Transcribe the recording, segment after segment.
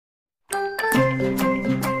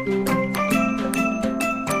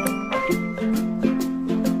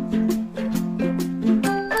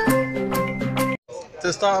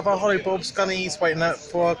start of our holiday, Bob. Scunny's waiting out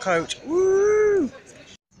for our coach. Woo!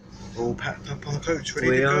 All packed up on the coach,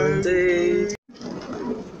 ready to go. Indeed.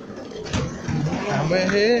 And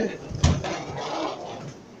we're here.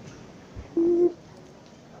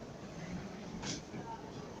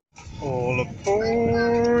 All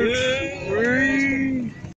aboard!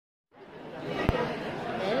 Whee!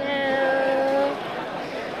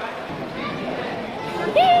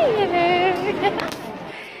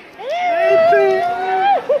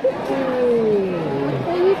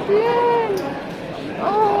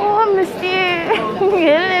 Oh, I missed you.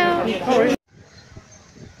 Hello.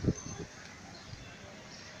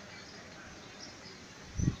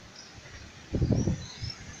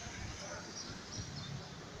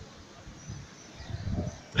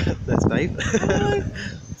 There's Dave.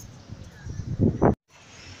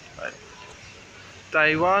 Right.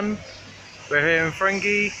 Day one. We're here in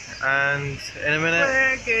Fuengirola, and in a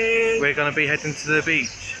minute we're going to be heading to the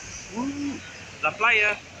beach. Woo. La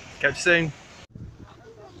playa. Catch you soon.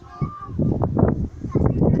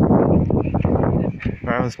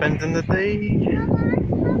 I'm spending the day.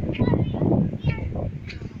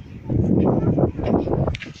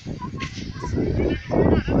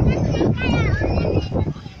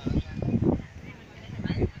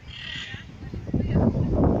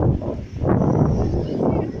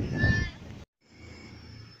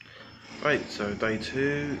 Right, so day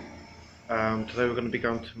two. Today we're going to be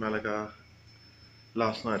going to Malaga.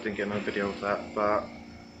 Last night I didn't get no video of that, but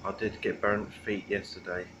I did get burnt feet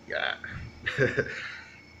yesterday. Yeah.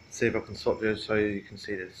 See if I can swap videos so you can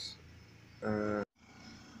see this. Pull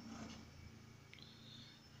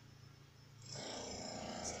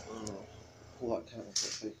that camera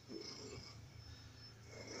quickly.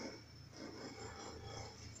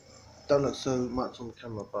 Don't look so much on the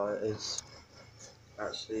camera, but it is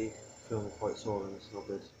actually feeling quite sore and it's not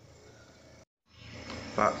good.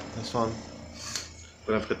 But that's fun.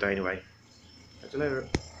 We'll have a good day anyway. Catch you later.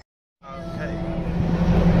 Okay.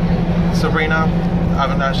 Sabrina, I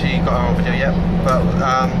haven't actually got her on video yet, but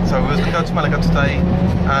so we was going to go to Malaga today.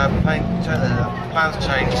 Plans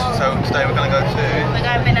changed, so today we're going to go to... We're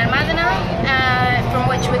going to Benalmádena, from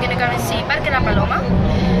which we're going to go and see Parque La Paloma.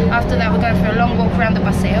 After that we're going for a long walk around the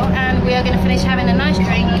paseo, and we are going to finish having a nice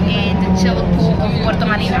drink in the chilled pool of Puerto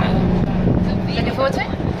Marina. Looking forward to it?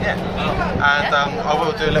 Yeah. And I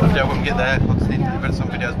will do a little video when we get there. I just need to edit some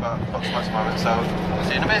videos, but not so much moment, so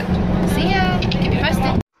see you in a bit. See ya! Keep you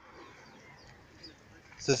posted.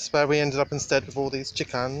 So this is where we ended up instead with all these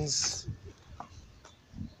chickens.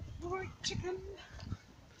 Chicken.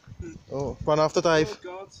 Oh, run after Dave. Oh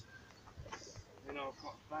God. You know, I've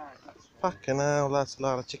got a bag, that's right. Fucking hell, that's a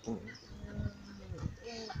lot of chicken.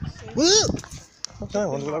 Woo! Okay, I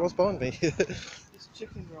wonder what that was behind me. It's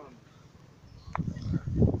chicken run.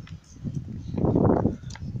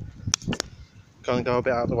 Gonna go a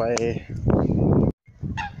bit out of the way.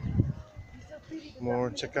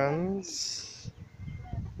 More chickens.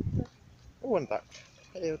 Oh, and duck.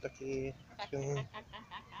 Hello, ducky. Chicken.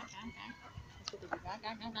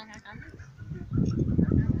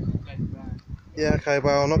 Yeah, okay,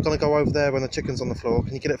 well, I'm not going to go over there when the chicken's on the floor.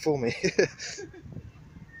 Can you get it for me?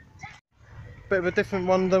 Bit of a different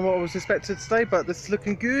one than what I was expected today, but this is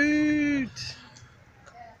looking good.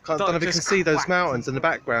 I don't know if you can see those mountains in the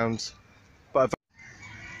background, but I've...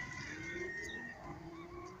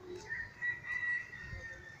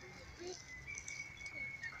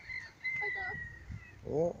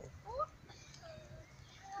 Oh.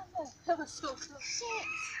 That was so close. Shit!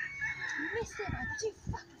 You missed it by 2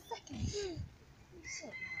 fucking seconds.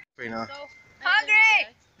 Sabrina. So hungry!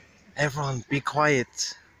 Everyone, be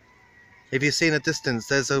quiet. If you see in the distance,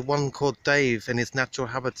 there's a one called Dave in his natural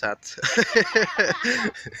habitat.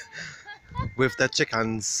 With their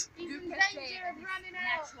chickens. He's in danger of running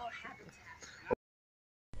out.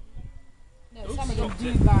 No, some of them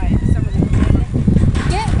do buy it, some of them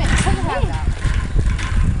don't. Yeah, but check it out.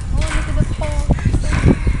 Oh, look at the pole.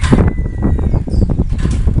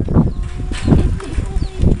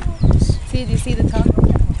 See, do you see the tongue?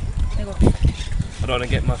 I don't want to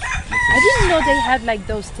get my... I didn't know they had like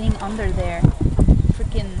those things under their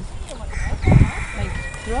freaking like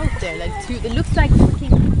throat there, like two. It looks like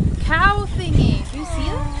freaking cow thingy. Do you see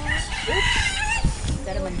that? Is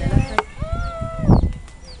that a Mandela effect?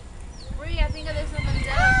 Brie, I think there's a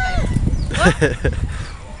Mandela effect.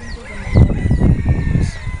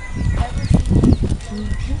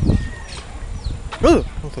 What?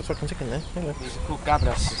 Oh, there's fucking chicken there. These are called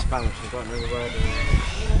cabras in Spanish. I don't know the word.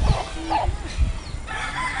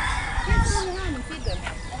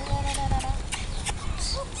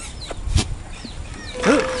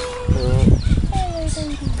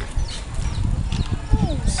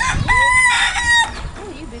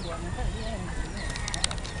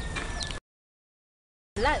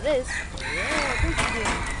 like this.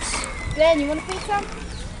 Glenn, you want to feed some?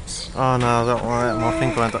 Oh no, I don't want it. My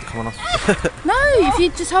finger will end up coming off. No, if you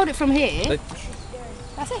just hold it from here.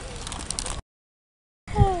 That's it.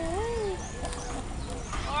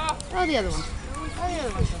 Oh, the other one. Oh, the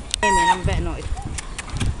other one. Hear me, and I'm a bit annoyed.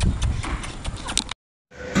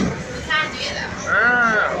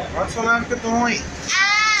 What's on that good night?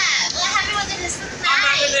 We're having one of this night. I'm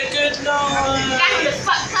having a good night. Having a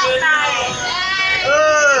fucked up night. Oh,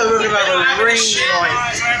 we're gonna have a ring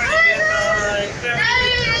night.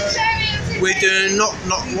 We do not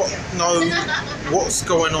know what's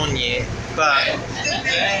going on yet, but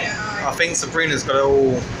I think Sabrina's got it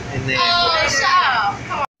all in there. Oh, shut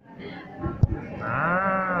up.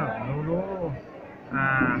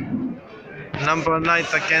 Number night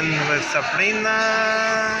again with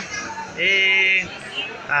Sabrina.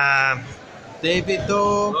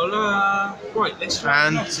 Davido. Hola. Right, let's try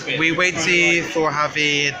And we waiting for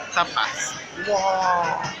having tapas.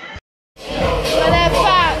 Wow.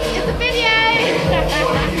 Whatever, it's a video!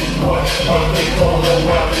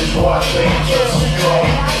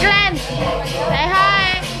 Glenn, say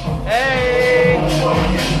hi! Hey!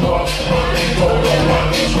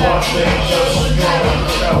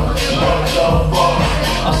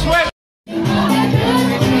 I swear.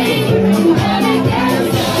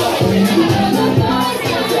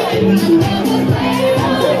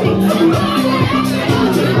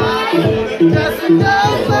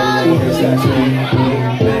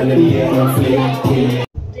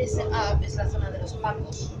 This is la zona de los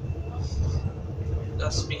pacos.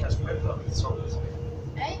 That's Mijas Pueblo. It's on.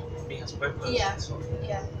 Eh? Mijas Pueblo. Yeah. It's on.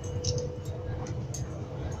 Yeah.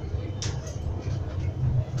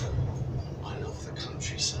 I love the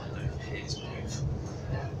countryside over here. It's beautiful.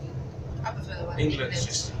 I prefer the one. England's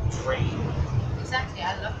just a dream. Exactly,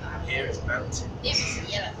 I love that. Here it's mountain. If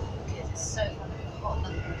it's yellow, because it's so fucking hot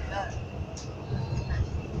and burnt.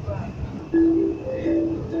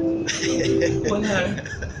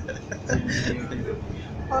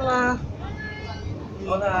 Hola.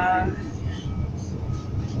 Hola.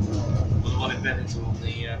 Well, the one in Benetton on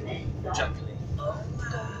the Jacqueline.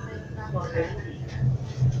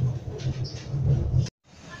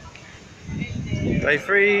 Day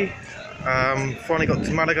 3. Finally got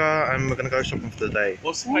to Malaga and we're gonna go shopping for the day.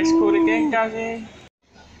 What's the place called again, Gazzy?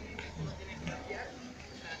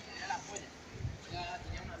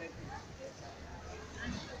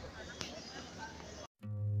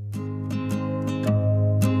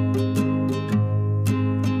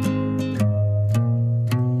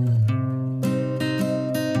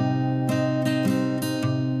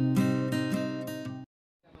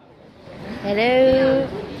 Hello.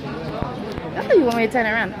 Oh, you want me to turn it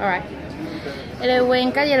around? Alright. Hello, we're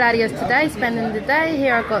in Calle Larios today, spending the day.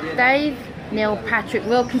 Here I've got Dave, Neil Patrick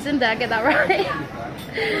Wilkinson. Did I get that right?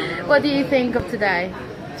 What do you think of today?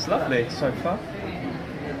 It's lovely so far.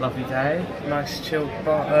 Lovely day. Nice chilled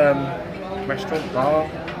bar, restaurant, bar.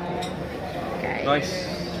 Okay. Nice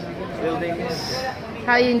buildings.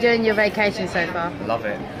 How are you enjoying your vacation so far? Love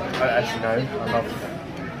it. As you know, I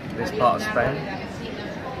love this part of Spain.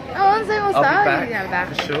 Oh, so what's I'll that? be back, You can have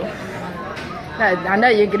for that. sure. No, I know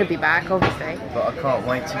you're going to be back, obviously. But I can't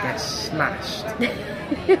wait to get smashed.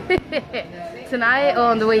 Tonight or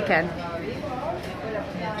on the weekend?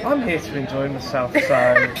 I'm here to enjoy myself,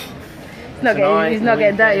 so He's not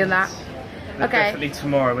getting dirty on that. but Okay. definitely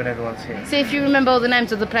tomorrow when everyone's here. See if you remember all the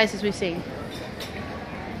names of the places we've seen.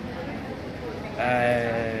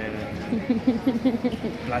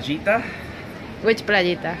 Playita, Which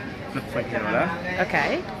playita? Fuengirola.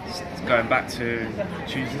 Okay. It's going back to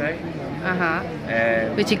Tuesday. Uh-huh.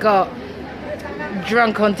 Um, Which you got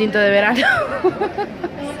drunk on Tinto de Verano.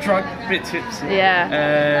 drunk, a bit tipsy.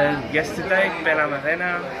 Yeah. Yesterday,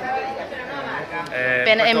 Benalmádena,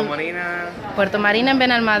 Puerto Marina. Puerto Marina en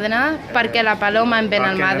Benalmádena, Parque La Paloma en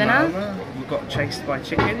Benalmádena. We got chased by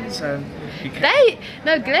chickens and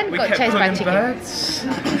Glenn we got kept chased by pulling chickens. birds.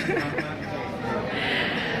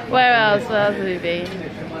 Where else have we been?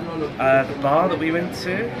 The bar that we went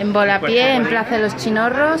to. En Volapié, en Puerto Plaza de los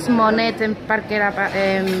Chinorros, Monet en Parque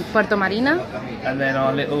en Puerto Marina, And then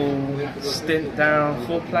our little stint down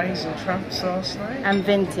 4 Plays and Tramps last night. and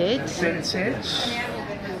Vintage. Vintage.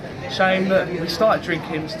 Shame that we started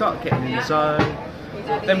drinking, started getting in the zone.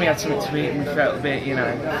 Then we had something to eat and we felt a bit,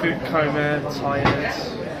 food coma, tired.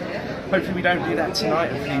 Hopefully we don't do that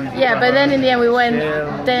tonight. Yeah, but then in the end we went.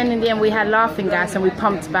 Chill. Then in the end we had laughing gas and we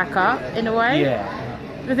pumped back up in a way. Yeah.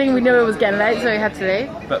 The thing we knew it was getting late, so we had to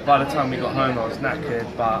leave. But by the time we got home I was knackered.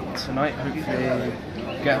 But tonight hopefully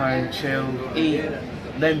get home, chill, eat,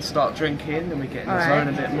 then start drinking and we get in the Alright.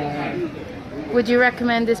 zone a bit more. Would you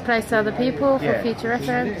recommend this place to other people for Yeah. future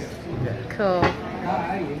reference? Yeah. Cool.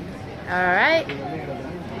 Alright.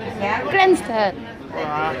 Glenstead.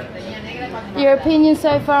 Your opinion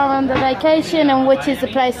so far on the vacation, and which is the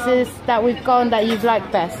places that we've gone that you've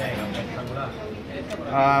liked best?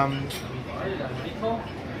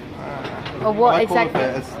 Or what like exactly? all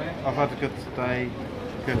of it, I've had a good day,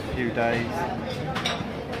 good few days.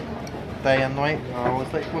 Day and night, I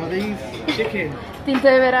always like one of these. Chicken. Tinto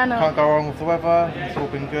de verano. Can't go wrong with the weather, it's all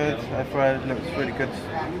been good. Everywhere looks really good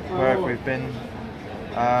wherever we've been.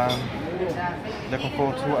 Looking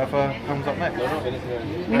forward to whatever comes up next.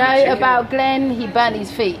 Note about Glenn, he burnt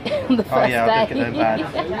his feet on the first Oh yeah, I day. did get them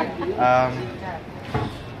bad.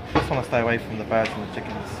 Just want to stay away from the birds and the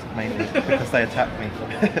chickens mainly because they attack me.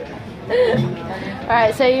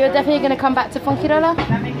 Alright, so you're definitely going to come back to Fuengirola?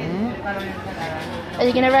 Are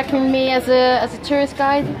you going to recommend me as a tourist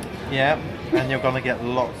guide? Yeah, and you're going to get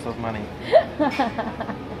lots of money.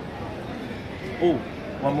 Oh,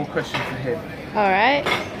 one more question for him. Alright.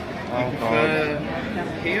 Oh god.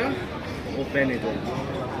 Here or Benidorm?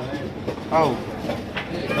 Oh.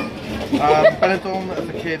 Benidorm as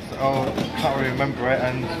a kid, I can't really remember it,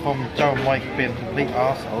 and from Joe and Mike being complete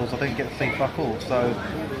arseholes, I didn't get to see fuck all. So,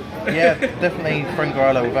 yeah, definitely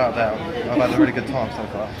Fuengirola without doubt. I've had a really good time so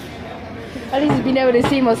far. At least you've been able to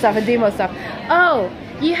see more stuff and do more stuff. Oh,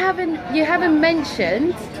 you haven't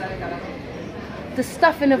mentioned the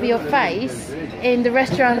stuffing of your face in the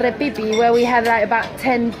restaurant Repipi where we had like about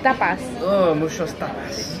 10 tapas. Oh, muchos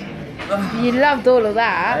tapas. You loved all of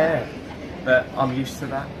that. Yeah, but I'm used to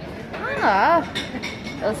that. Ah.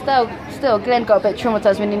 Well, still, Glenn got a bit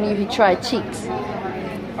traumatized when he knew he tried cheeks.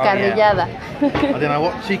 Carrillada. I didn't know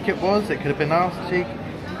what cheek it was. It could have been arse cheek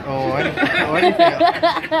or anything.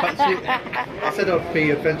 But I said I'd be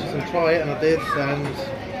adventurous and try it, and I did. And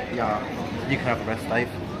yeah, you can have the rest, Dave.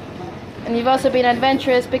 And you've also been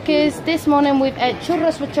adventurous because this morning we've ate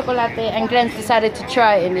churros with chocolate and Glenn's decided to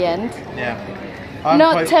try it in the end. Yeah. I'm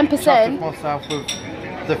Not quite 10%. chuffed with myself with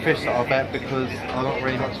the fish that I bet because I'm not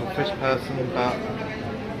really much of a fish person, but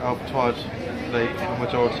I've tried the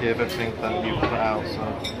majority of everything that you put out, so...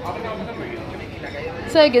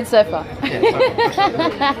 So good so far. Yeah, so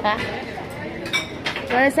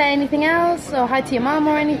Do you want to say anything else? Or hi to your mum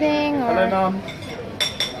or anything? Or... Hello, Mum.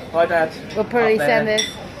 Hi, Dad. We'll probably Up there. send this.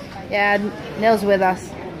 Yeah, Neil's with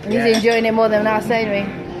us. And Yeah. he's enjoying it more than us, ain't we?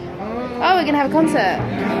 Oh, we're going to have a concert.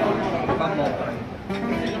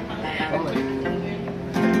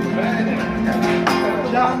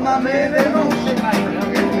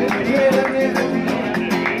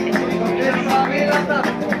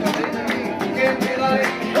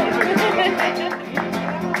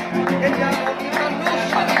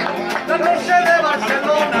 La noche de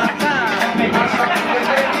Barcelona,